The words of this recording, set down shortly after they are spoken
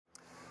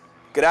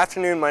Good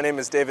afternoon, my name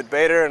is David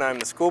Bader and I'm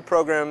the School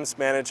Programs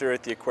Manager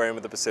at the Aquarium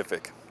of the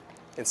Pacific.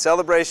 In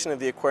celebration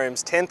of the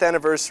aquarium's 10th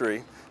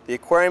anniversary, the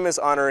aquarium is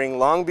honoring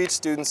Long Beach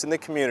students in the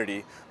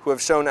community who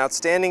have shown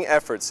outstanding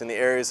efforts in the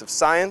areas of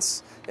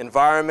science,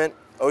 environment,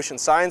 ocean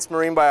science,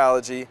 marine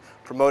biology,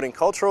 promoting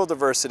cultural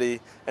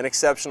diversity, and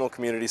exceptional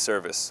community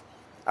service.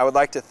 I would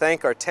like to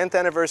thank our 10th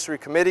anniversary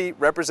committee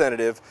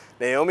representative,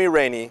 Naomi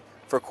Rainey,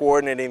 for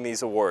coordinating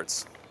these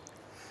awards.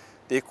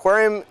 The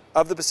Aquarium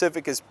of the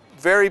Pacific is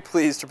very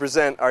pleased to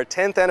present our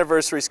 10th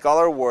Anniversary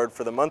Scholar Award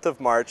for the month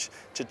of March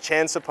to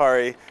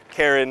Chansapari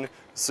Karen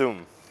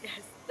Zoom.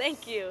 Yes,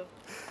 thank you.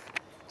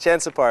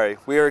 Chansapari,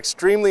 we are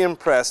extremely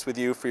impressed with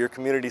you for your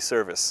community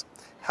service,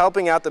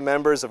 helping out the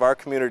members of our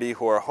community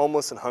who are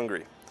homeless and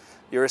hungry.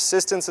 Your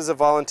assistance as a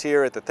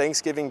volunteer at the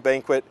Thanksgiving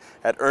banquet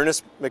at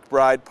Ernest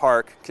McBride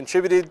Park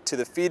contributed to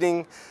the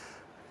feeding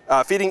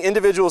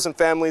individuals and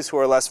families who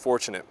are less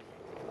fortunate.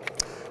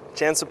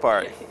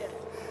 Chansapari,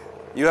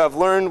 you have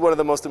learned one of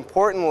the most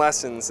important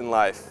lessons in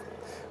life.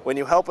 When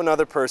you help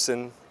another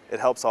person, it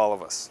helps all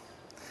of us.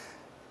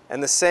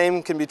 And the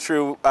same can be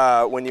true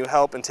when you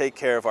help and take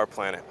care of our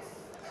planet.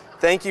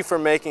 Thank you for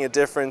making a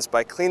difference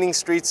by cleaning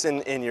streets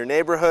in your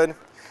neighborhood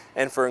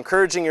and for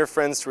encouraging your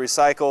friends to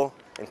recycle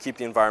and keep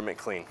the environment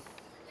clean.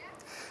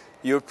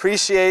 You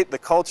appreciate the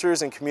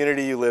cultures and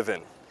community you live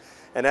in.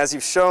 And as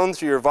you've shown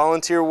through your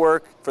volunteer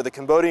work for the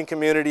Cambodian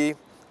community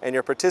and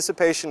your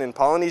participation in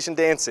Polynesian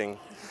dancing,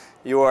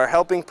 you are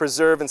helping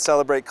preserve and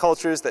celebrate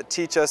cultures that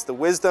teach us the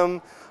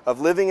wisdom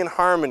of living in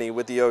harmony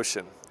with the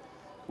ocean.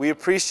 We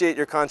appreciate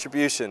your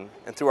contribution,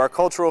 and through our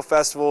cultural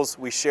festivals,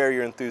 we share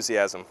your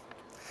enthusiasm.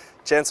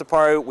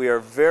 Chansapari, we are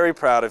very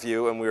proud of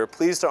you, and we are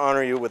pleased to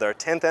honor you with our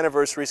 10th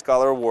Anniversary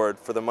Scholar Award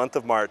for the month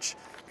of March.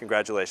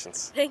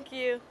 Congratulations. Thank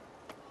you.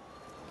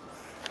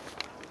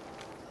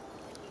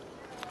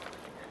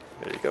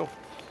 There you go.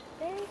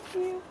 Thank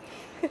you.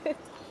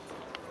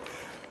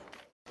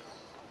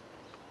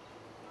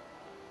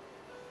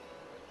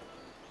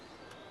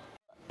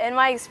 In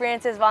my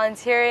experiences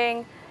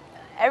volunteering,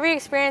 every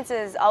experience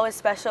is always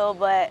special,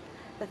 but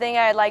the thing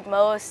I like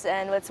most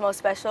and what's most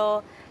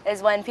special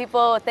is when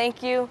people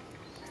thank you,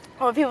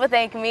 when people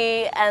thank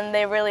me and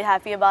they're really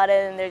happy about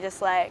it and they're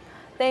just like,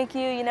 thank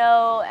you, you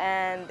know,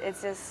 and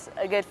it's just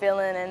a good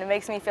feeling and it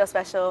makes me feel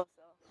special.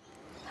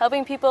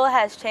 Helping people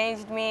has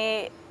changed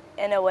me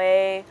in a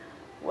way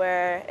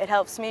where it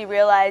helps me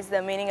realize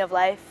the meaning of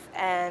life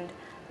and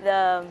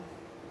the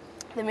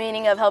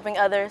meaning of helping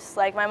others.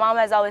 Like my mom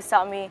has always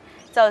taught me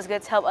it's always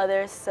good to help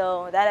others,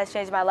 so that has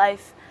changed my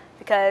life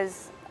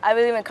because I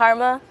believe in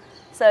karma.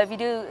 So if you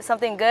do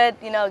something good,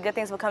 you know, good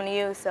things will come to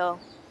you. So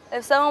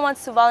if someone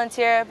wants to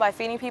volunteer by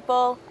feeding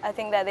people, I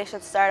think that they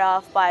should start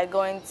off by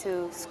going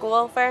to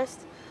school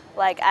first,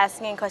 like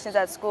asking questions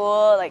at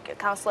school, like a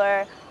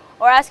counselor,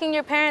 or asking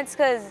your parents,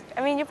 because,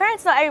 I mean, your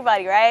parents know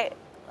everybody, right?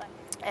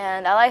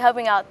 And I like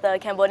helping out the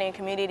Cambodian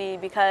community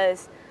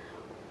because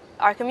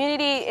our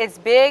community is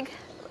big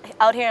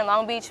out here in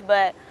Long Beach,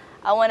 but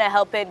I want to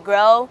help it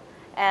grow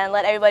and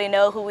let everybody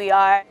know who we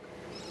are.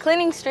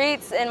 Cleaning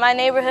streets in my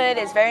neighborhood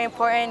is very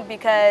important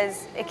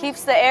because it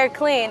keeps the air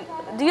clean.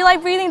 Do you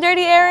like breathing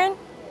dirty air in?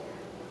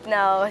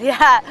 No,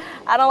 yeah,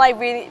 I don't like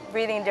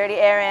breathing dirty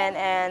air in,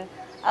 and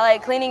I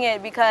like cleaning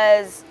it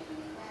because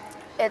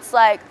it's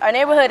like our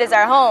neighborhood is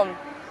our home,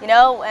 you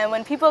know, and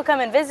when people come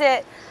and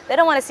visit, they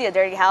don't want to see a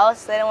dirty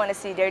house, they don't want to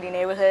see dirty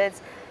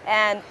neighborhoods,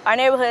 and our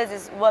neighborhoods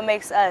is what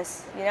makes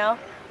us, you know?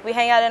 We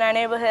hang out in our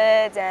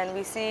neighborhoods and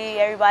we see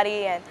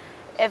everybody, and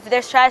if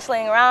there's trash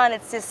laying around,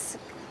 it's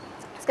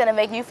gonna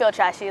make you feel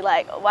trashy.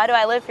 Like, why do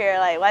I live here?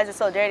 Like, why is it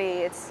so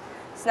dirty? It's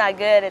not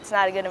good. It's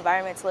not a good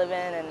environment to live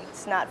in, and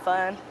it's not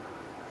fun.